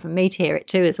important for me to hear it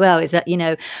too as well, is that,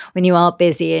 when you are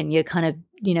busy and you're kind of,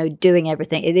 doing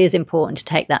everything, it is important to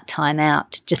take that time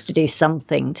out just to do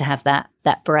something, to have that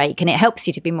break, and it helps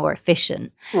you to be more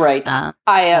efficient. Right.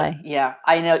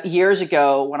 I know years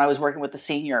ago when I was working with the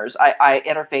seniors, I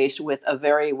interfaced with a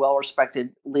very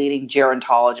well-respected leading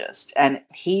gerontologist, and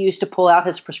he used to pull out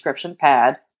his prescription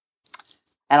pad,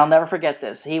 and I'll never forget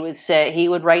this. He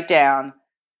would write down,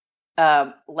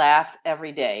 laugh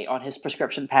every day on his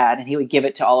prescription pad, and he would give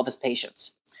it to all of his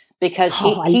patients because I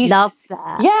love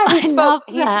that.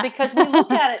 Yeah, because we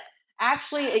look at it.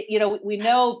 Actually, we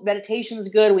know meditation is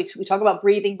good. We talk about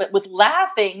breathing, but with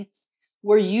laughing,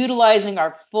 we're utilizing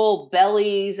our full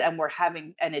bellies, and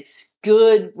it's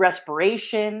good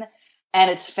respiration,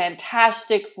 and it's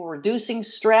fantastic for reducing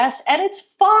stress, and it's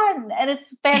fun, and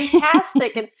it's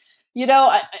fantastic, and.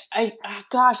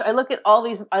 I look at all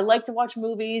these, I like to watch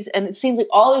movies, and it seems like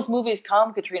all these movies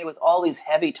come, Katrina, with all these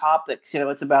heavy topics.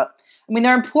 It's about,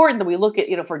 they're important that we look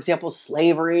at, for example,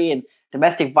 slavery and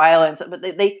domestic violence, but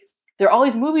there are all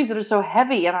these movies that are so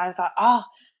heavy. And I thought,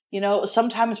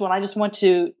 sometimes when I just want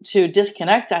to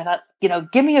disconnect, I thought,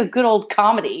 give me a good old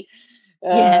comedy.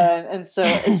 Yeah. And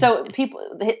so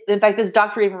people, in fact, this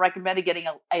doctor even recommended getting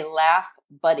a laugh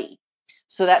buddy.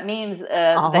 So that means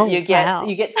that you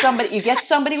get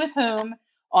somebody with whom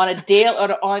on a daily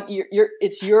on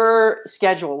it's your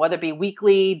schedule, whether it be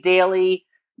weekly, daily,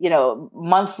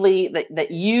 monthly,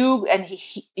 that you and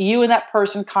that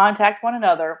person contact one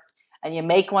another, and you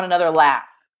make one another laugh.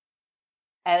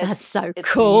 And that's so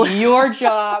cool. It's your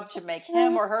job to make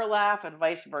him or her laugh, and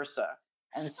vice versa.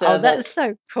 And so that's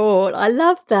so cool. I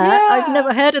love that. Yeah. I've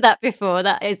never heard of that before.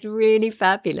 That is really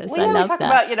fabulous. I love talk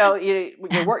that. About,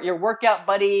 your workout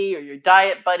buddy or your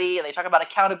diet buddy, and they talk about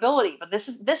accountability. But this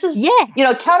is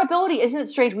accountability. Isn't it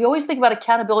strange? We always think about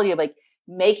accountability of like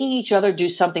making each other do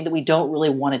something that we don't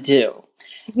really want to do.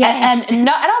 Yes. And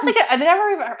no, I don't think I've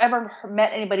never ever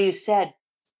met anybody who said,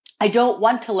 I don't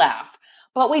want to laugh.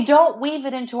 But we don't weave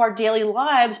it into our daily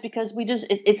lives because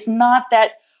it's not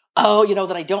that,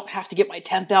 that I don't have to get my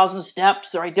 10,000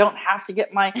 steps, or I don't have to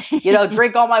get my,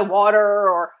 drink all my water,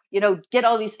 or, get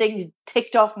all these things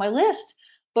ticked off my list.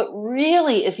 But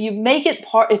really, if you make it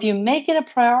a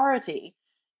priority,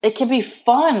 it can be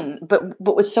fun, but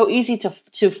it's so easy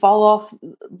to fall off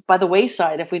by the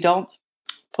wayside if we don't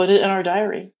put it in our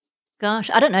diary. Gosh,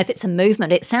 I don't know if it's a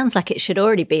movement. It sounds like it should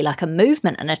already be like a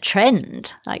movement and a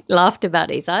trend, like laughter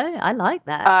buddies. I like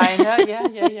that. I know,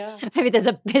 yeah. Maybe there's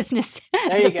a business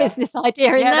There's a business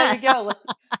idea in there that. you go.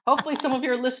 Hopefully some of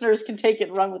your listeners can take it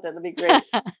and run with it. That'd be great.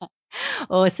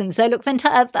 Awesome. So look,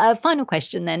 final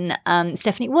question then,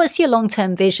 Stephanie, what's your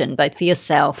long-term vision, both for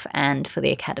yourself and for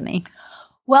the Academy?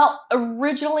 Well,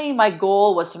 originally my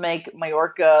goal was to make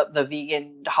Mallorca the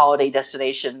vegan holiday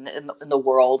destination in the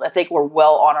world. I think we're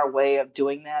well on our way of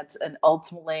doing that. And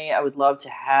ultimately, I would love to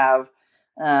have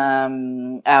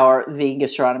our vegan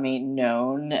gastronomy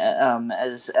known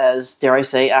as, dare I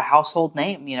say, a household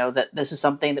name. You know, that this is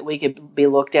something that we could be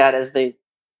looked at as the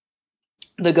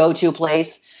go-to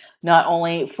place, not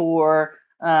only for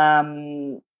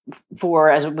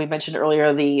as we mentioned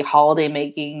earlier, the holiday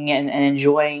making and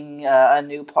enjoying a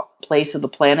new place of the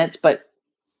planet, but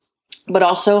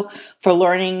also for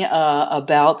learning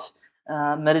about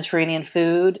Mediterranean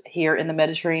food here in the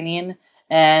Mediterranean,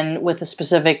 and with a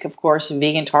specific, of course,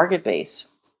 vegan target base.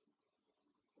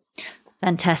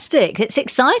 Fantastic. It's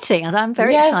exciting. I'm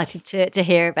very excited to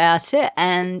hear about it.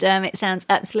 And it sounds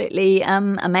absolutely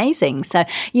amazing. So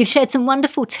you've shared some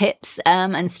wonderful tips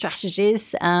and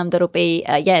strategies that'll be,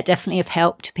 definitely of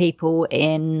help to people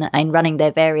in running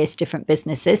their various different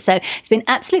businesses. So it's been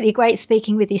absolutely great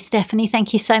speaking with you, Stephanie.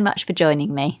 Thank you so much for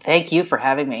joining me. Thank you for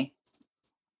having me.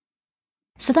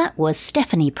 So that was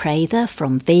Stephanie Prather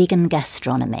from Vegan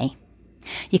Gastronomy.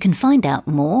 You can find out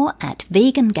more at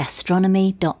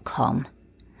vegangastronomy.com.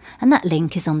 And that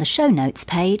link is on the show notes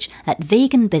page at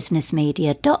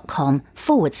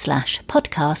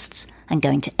veganbusinessmedia.com/podcasts and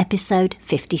going to episode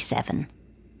 57.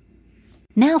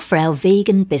 Now for our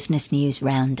vegan business news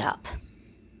roundup.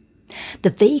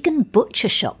 The vegan butcher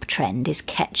shop trend is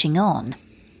catching on.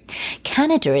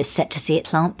 Canada is set to see a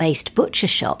plant-based butcher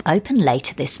shop open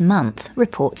later this month,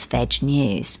 reports Veg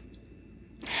News.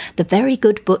 The Very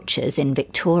Good Butchers in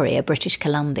Victoria, British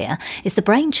Columbia, is the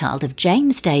brainchild of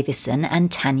James Davison and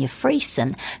Tanya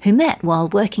Friesen, who met while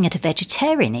working at a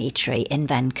vegetarian eatery in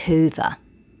Vancouver.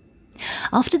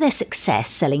 After their success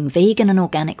selling vegan and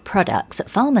organic products at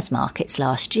farmers markets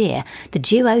last year, the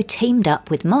duo teamed up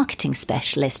with marketing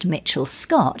specialist Mitchell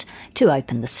Scott to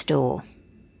open the store.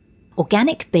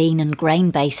 Organic bean and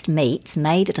grain-based meats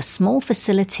made at a small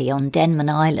facility on Denman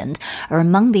Island are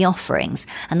among the offerings,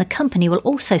 and the company will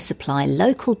also supply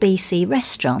local BC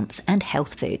restaurants and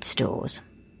health food stores.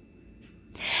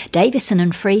 Davison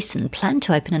and Friesen plan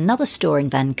to open another store in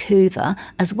Vancouver,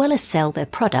 as well as sell their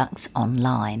products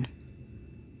online.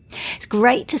 It's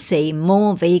great to see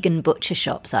more vegan butcher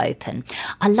shops open.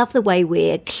 I love the way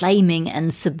we're claiming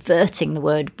and subverting the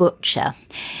word butcher.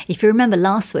 If you remember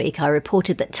last week, I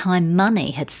reported that Time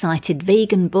Money had cited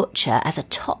vegan butcher as a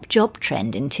top job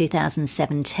trend in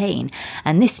 2017,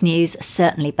 and this news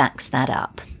certainly backs that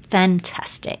up.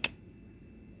 Fantastic.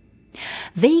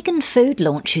 Vegan food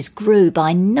launches grew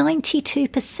by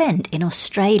 92% in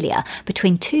Australia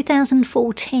between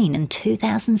 2014 and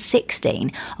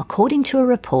 2016, according to a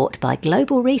report by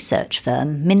global research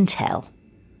firm Mintel.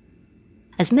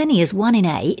 As many as 1 in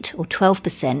 8, or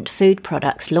 12%, food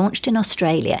products launched in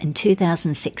Australia in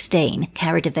 2016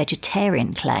 carried a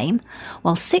vegetarian claim,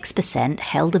 while 6%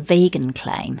 held a vegan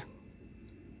claim.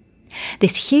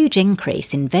 This huge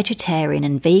increase in vegetarian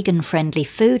and vegan-friendly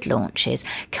food launches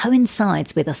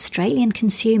coincides with Australian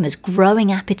consumers' growing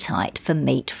appetite for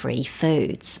meat-free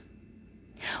foods.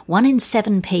 1 in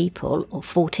 7 people, or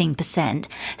 14%,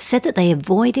 said that they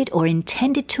avoided or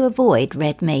intended to avoid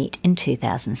red meat in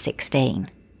 2016.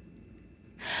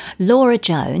 Laura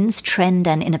Jones, trend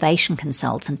and innovation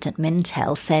consultant at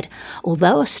Mintel, said,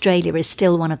 although Australia is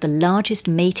still one of the largest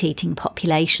meat-eating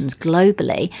populations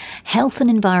globally, health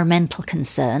and environmental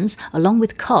concerns, along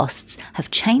with costs, have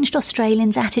changed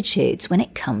Australians' attitudes when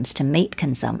it comes to meat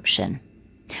consumption.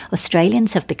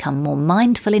 Australians have become more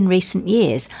mindful in recent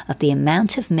years of the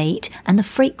amount of meat and the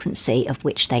frequency of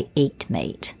which they eat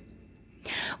meat.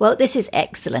 Well, this is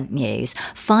excellent news.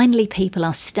 Finally, people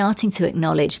are starting to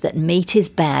acknowledge that meat is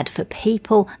bad for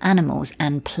people, animals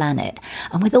and planet.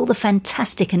 And with all the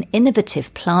fantastic and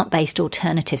innovative plant-based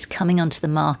alternatives coming onto the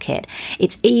market,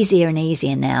 it's easier and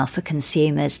easier now for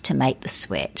consumers to make the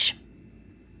switch.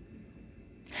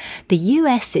 The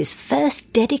US's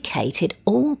first dedicated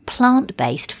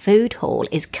all-plant-based food hall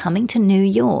is coming to New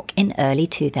York in early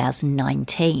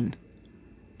 2019.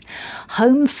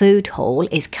 Home Food Hall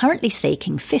is currently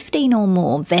seeking 15 or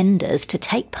more vendors to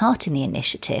take part in the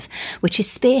initiative, which is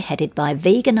spearheaded by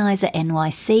Veganizer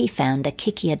NYC founder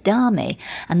Kiki Adami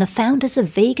and the founders of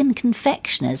vegan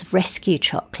confectioners Rescue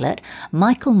Chocolate,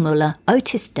 Michael Muller,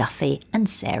 Otis Duffy and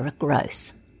Sarah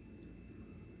Gross.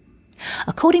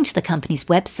 According to the company's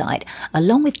website,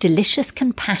 along with delicious,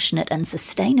 compassionate and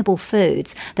sustainable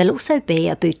foods, there'll also be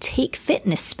a boutique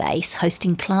fitness space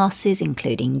hosting classes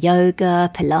including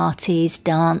yoga, Pilates,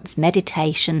 dance,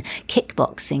 meditation,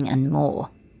 kickboxing and more.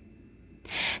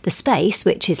 The space,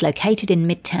 which is located in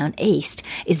Midtown East,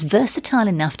 is versatile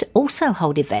enough to also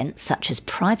hold events such as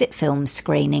private film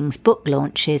screenings, book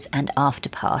launches and after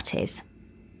parties.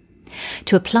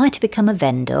 To apply to become a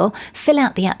vendor, fill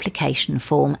out the application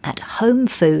form at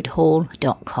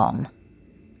homefoodhall.com.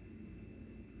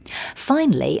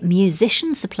 Finally,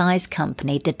 musician supplies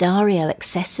company D'Addario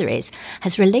Accessories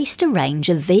has released a range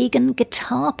of vegan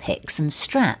guitar picks and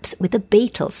straps with a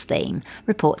Beatles theme,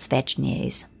 reports Veg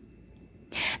News.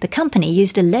 The company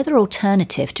used a leather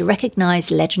alternative to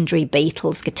recognise legendary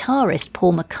Beatles guitarist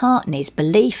Paul McCartney's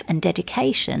belief and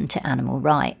dedication to animal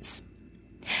rights.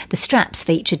 The straps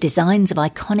feature designs of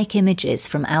iconic images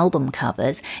from album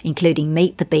covers, including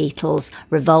Meet the Beatles,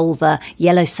 Revolver,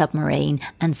 Yellow Submarine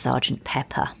and Sgt.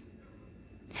 Pepper.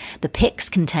 The picks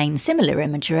contain similar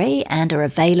imagery and are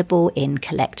available in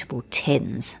collectible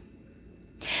tins.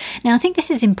 Now, I think this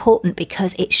is important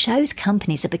because it shows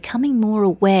companies are becoming more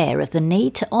aware of the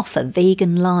need to offer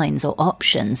vegan lines or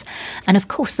options. And of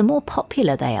course, the more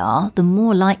popular they are, the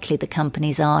more likely the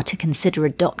companies are to consider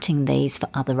adopting these for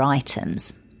other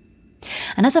items.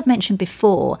 And as I've mentioned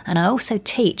before, and I also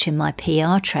teach in my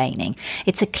PR training,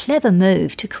 it's a clever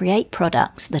move to create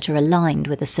products that are aligned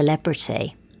with a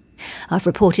celebrity. I've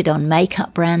reported on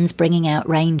makeup brands bringing out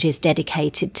ranges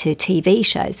dedicated to TV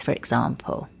shows, for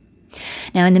example.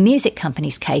 Now, in the music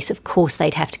company's case, of course,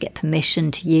 they'd have to get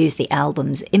permission to use the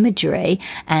album's imagery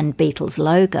and Beatles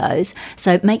logos,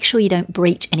 so make sure you don't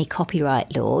breach any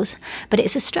copyright laws. But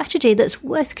it's a strategy that's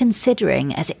worth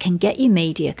considering as it can get you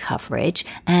media coverage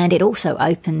and it also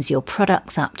opens your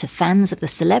products up to fans of the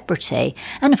celebrity.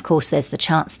 And of course, there's the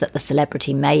chance that the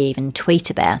celebrity may even tweet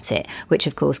about it, which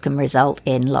of course can result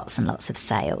in lots and lots of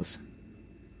sales.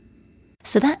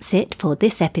 So that's it for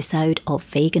this episode of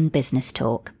Vegan Business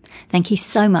Talk. Thank you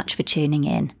so much for tuning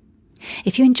in.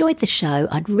 If you enjoyed the show,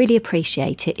 I'd really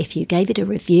appreciate it if you gave it a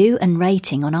review and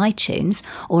rating on iTunes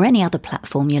or any other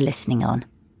platform you're listening on.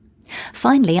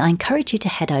 Finally, I encourage you to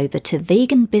head over to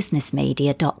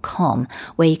veganbusinessmedia.com,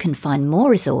 where you can find more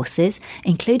resources,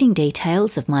 including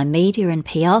details of my media and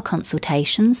PR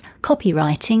consultations,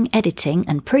 copywriting, editing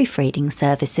and proofreading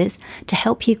services to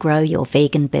help you grow your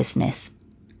vegan business.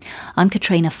 I'm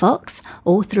Katrina Fox,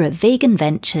 author of Vegan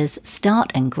Ventures,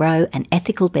 Start and Grow an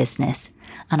Ethical Business,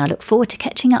 and I look forward to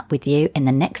catching up with you in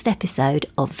the next episode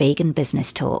of Vegan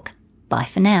Business Talk. Bye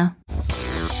for now.